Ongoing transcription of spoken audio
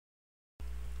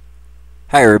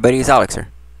Hi everybody, it's Alex here.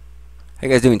 How you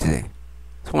guys doing today?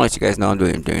 Just want to let you guys know I'm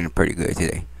doing pretty good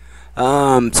today.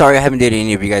 Sorry I haven't did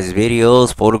any of you guys'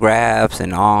 videos, photographs,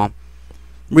 and all.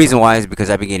 Reason why is because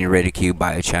I've been getting ridiculed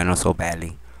by a channel so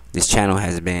badly. This channel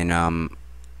has been on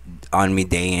me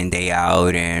day in day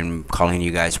out and calling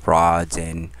you guys frauds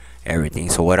and everything.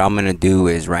 So what I'm gonna do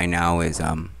is right now is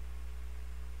I'm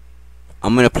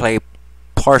gonna play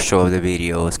partial of the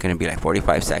video. It's gonna be like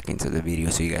 45 seconds of the video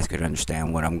so you guys could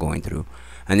understand what I'm going through,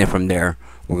 and then from there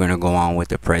we're gonna go on with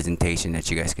the presentation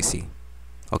that you guys can see.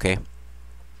 Okay,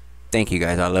 thank you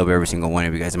guys. I love every single one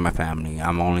of you guys in my family.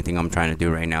 Only thing I'm trying to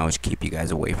do right now is keep you guys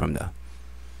away from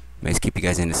let's keep you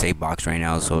guys in the safe box right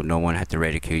now, so no one have to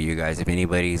ridicule you guys. If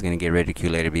anybody is gonna get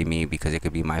ridiculed, let it be me, because it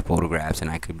could be my photographs and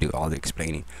I could do all the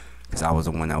explaining because I was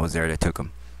the one that was there that took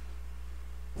them.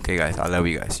 Okay guys, I love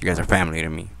you guys. You guys are family to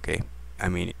me. Okay, I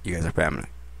mean, you guys are family.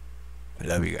 I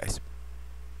love you guys.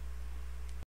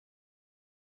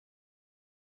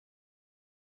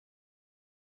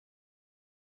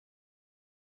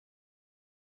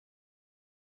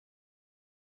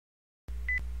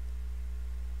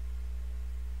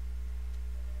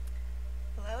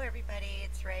 Hello everybody,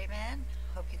 it's Raven.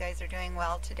 Hope you guys are doing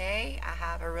well today. I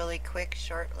have a really quick,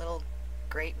 short, little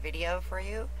great video for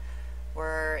you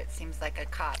where it seems like I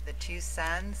caught the two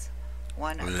suns,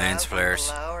 one above, Lens flares.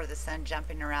 one below, or the sun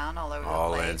jumping around all over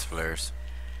All the place. lens flares.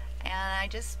 And I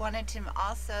just wanted to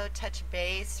also touch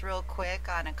base real quick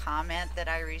on a comment that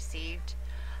I received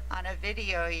on a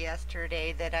video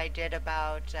yesterday that I did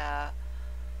about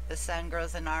the sun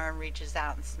grows an arm, reaches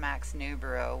out and smacks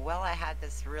Nubero. Well, I had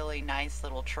this really nice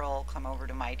little troll come over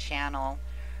to my channel.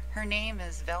 Her name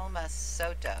is Velma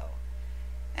Soto,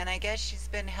 and I guess she's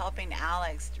been helping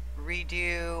Alex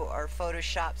redo or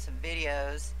Photoshop some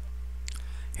videos.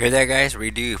 Hear that, guys?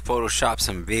 Redo, Photoshop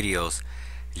some videos.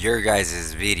 Your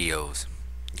guys' videos.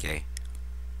 Okay?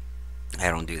 I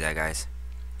don't do that, guys.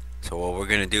 So what we're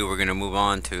gonna do, we're gonna move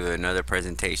on to another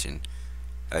presentation.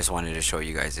 I just wanted to show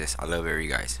you guys this. I love you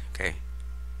guys. Okay?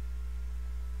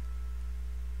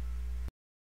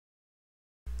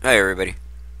 Hi everybody.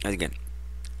 How's it going?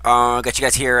 Got you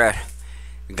guys here at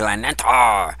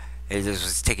Glananta. This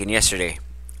was taken yesterday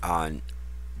on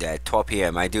at 12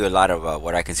 p.m. I do a lot of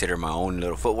what I consider my own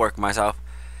little footwork myself.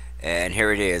 And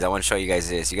here it is. I want to show you guys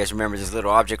this. You guys remember this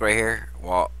little object right here?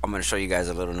 Well, I'm going to show you guys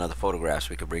another photograph so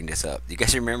we can bring this up. You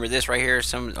guys remember this right here?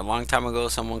 A long time ago,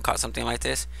 someone caught something like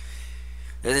this.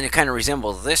 Doesn't it kind of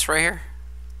resemble this right here?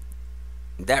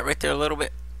 That right there a little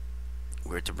bit.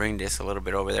 We're to bring this a little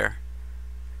bit over there.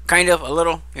 Kind of, a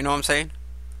little. You know what I'm saying?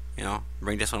 You know,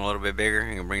 bring this one a little bit bigger.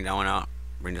 You can bring that one out.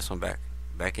 Bring this one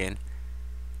back in.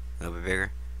 A little bit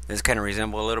bigger. Does it kind of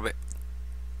resemble a little bit?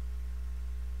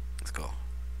 Let's go.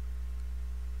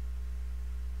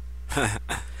 When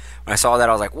I saw that,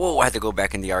 I was like, whoa, I had to go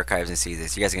back in the archives and see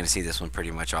this. You guys are going to see this one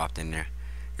pretty much often there.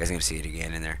 You guys are going to see it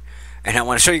again in there. And I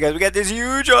want to show you guys, we got this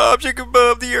huge object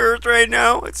above the earth right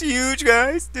now. It's huge,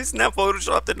 guys. This is not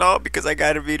photoshopped at all because I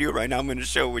got a video right now I'm going to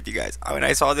show with you guys. When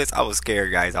I saw this, I was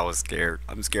scared, guys. I was scared.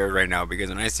 I'm scared right now because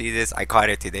when I see this, I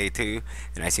caught it today too.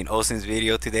 And I seen Olsen's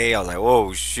video today. I was like,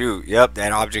 whoa, shoot. Yep,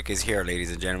 that object is here,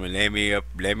 ladies and gentlemen.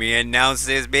 Let me announce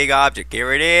this big object.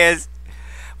 Here it is.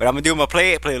 What I'm going to do, I'm going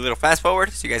to play a little fast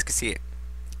forward so you guys can see it.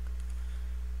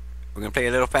 We're going to play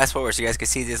a little fast forward so you guys can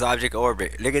see this object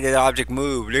orbit. Look at that object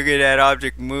move. Look at that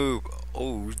object move.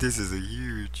 Oh, this is a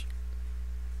huge.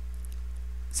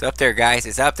 It's up there, guys.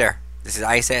 It's up there. This is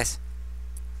ISS.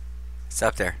 It's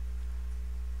up there.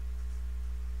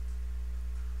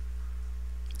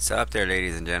 It's up there,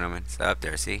 ladies and gentlemen. It's up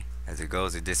there. See? As it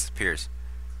goes, it disappears.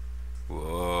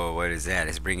 Whoa, what is that?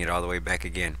 Let's bring it all the way back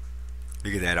again.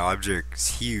 Look at that object.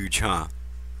 It's huge, huh?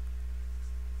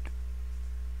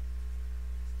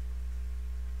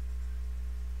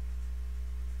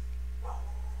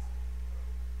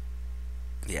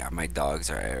 Yeah, my dogs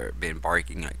are been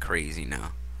barking like crazy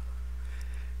now.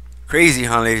 Crazy,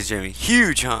 huh, ladies and gentlemen?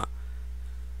 Huge, huh?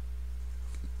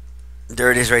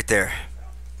 There it is right there.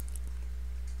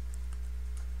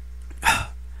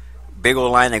 Big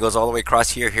old line that goes all the way across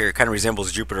here. It kind of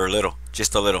resembles Jupiter a little.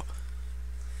 Just a little.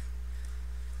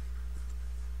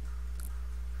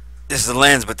 This is the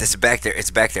lens, but this is back there.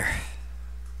 It's back there.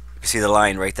 You see the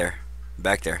line right there.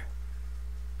 Back there.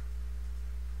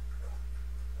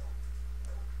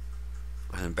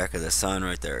 In the back of the sun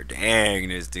right there. Dang,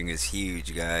 this thing is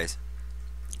huge, guys.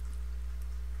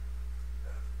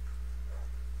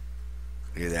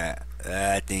 Look at that.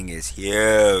 That thing is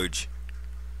huge.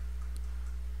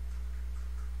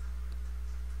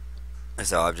 That's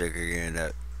the object again,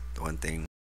 that one thing.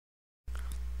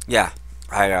 Yeah.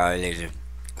 Hi, ladies.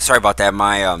 Sorry about that.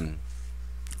 My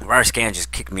Radar scan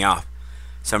just kicked me off.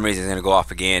 Some reason it's gonna go off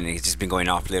again. It's just been going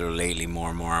off a little lately, more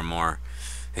and more and more.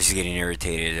 It's just getting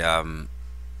irritated. Let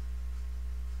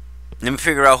me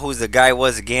figure out who the guy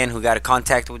was again who got a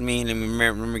contact with me. Let me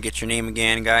remember get your name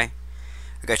again, guy.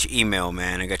 I got your email,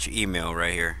 man. I got your email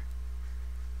right here.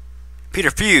 Peter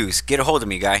Fuse, get a hold of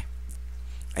me, guy.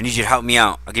 I need you to help me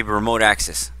out. I'll give you remote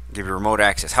access. Give you remote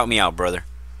access. Help me out, brother.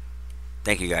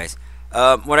 Thank you, guys.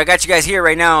 What I got you guys here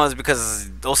right now is because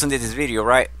Olsen did this video,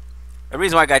 right? The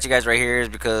reason why I got you guys right here is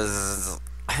because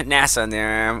NASA on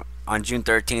there on June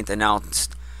 13th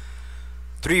announced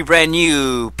 3 brand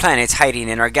new planets hiding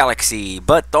in our galaxy.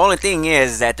 But the only thing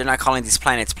is that they're not calling these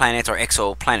planets planets or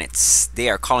exoplanets. They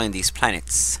are calling these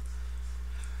planets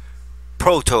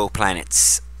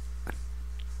protoplanets.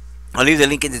 I'll leave the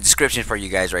link in the description for you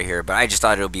guys right here. But I just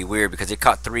thought it would be weird because it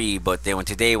caught 3. But then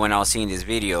when I was seeing this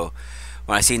video,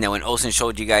 when I seen that when Olsen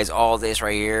showed you guys all this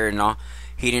right here and all,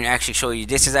 he didn't actually show you.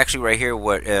 This is actually right here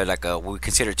what what we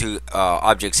consider 2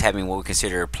 objects having what we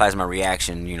consider plasma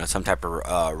reaction. You know, some type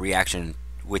of reaction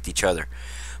with each other.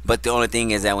 But the only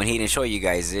thing is that when he didn't show you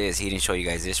guys this, he didn't show you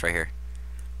guys this right here.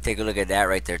 Take a look at that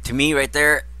right there. To me, right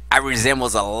there, it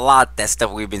resembles a lot that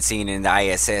stuff we've been seeing in the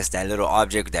ISS. That little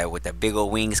object that with the big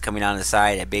old wings coming on the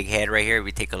side, that big head right here. If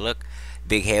we take a look,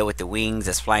 big head with the wings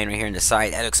that's flying right here on the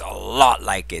side. That looks a lot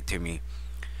like it to me.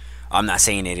 I'm not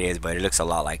saying it is, but it looks a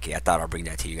lot like it. I thought I'll bring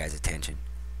that to you guys' attention.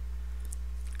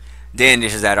 Then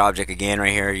this is that object again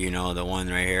right here. You know, the one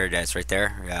right here that's right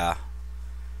there. Yeah,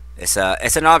 it's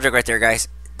an object right there, guys.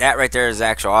 That right there is the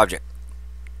actual object.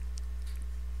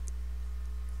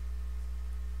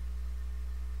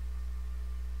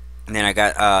 And then I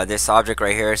got this object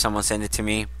right here. Someone sent it to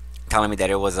me, telling me that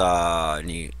it was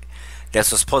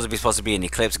this was supposed to be an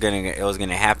eclipse. It was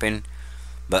gonna happen,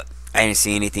 but I didn't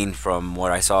see anything from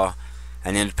what I saw.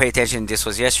 And then pay attention. This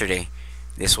was yesterday.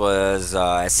 This was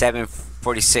at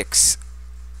 7:46.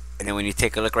 And then when you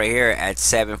take a look right here at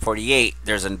 7:48,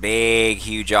 there's a big,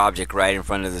 huge object right in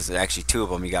front of this. Actually, 2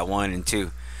 of them. You got 1 and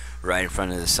 2, right in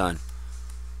front of the sun.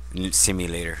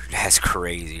 Simulator. That's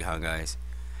crazy, huh, guys?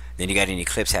 Then you got an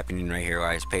eclipse happening right here,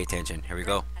 guys. Pay attention. Here we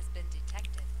go.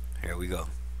 Here we go.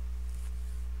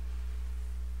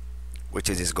 Which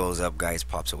of this goes up, guys,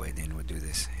 pops away. Then we'll do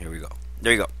this. Here we go.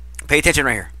 There you go. Pay attention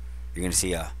right here. You're gonna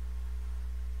see an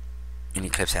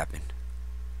eclipse happen.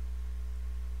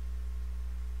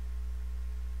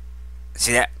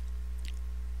 See that?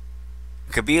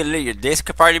 Could be this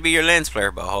could probably be your lens flare,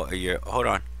 but hold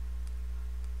on.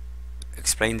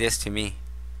 Explain this to me.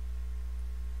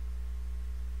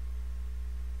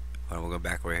 Hold on, we'll go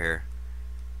back right here.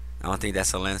 I don't think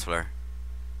that's a lens flare.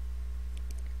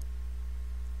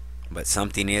 But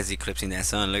something is eclipsing that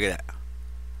sun. Look at that.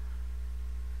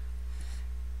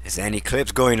 There's an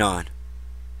eclipse going on.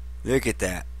 Look at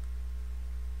that.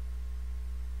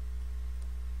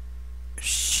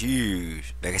 Shoot.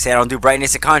 Like I said, I don't do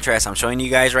brightness and contrast. I'm showing you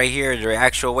guys right here the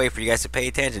actual way for you guys to pay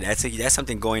attention. That's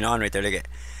something going on right there. Look at.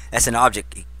 That's an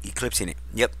object eclipsing it.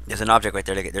 Yep, there's an object right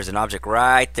there. Look at. There's an object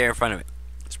right there in front of it.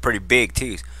 It's pretty big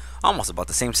too. It's almost about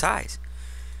the same size.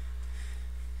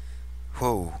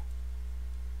 Whoa.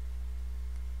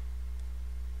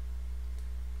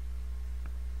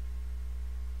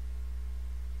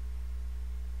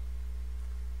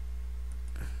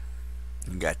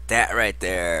 You got that right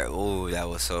there. Oh, that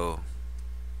was so.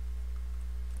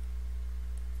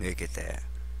 Look at that.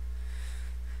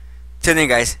 Till then,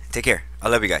 guys, take care. I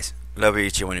love you guys. Love you,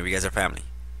 each one of you. You guys are family.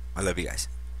 I love you guys.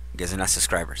 You guys are not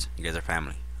subscribers. You guys are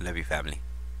family. I love you, family.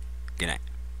 Good night.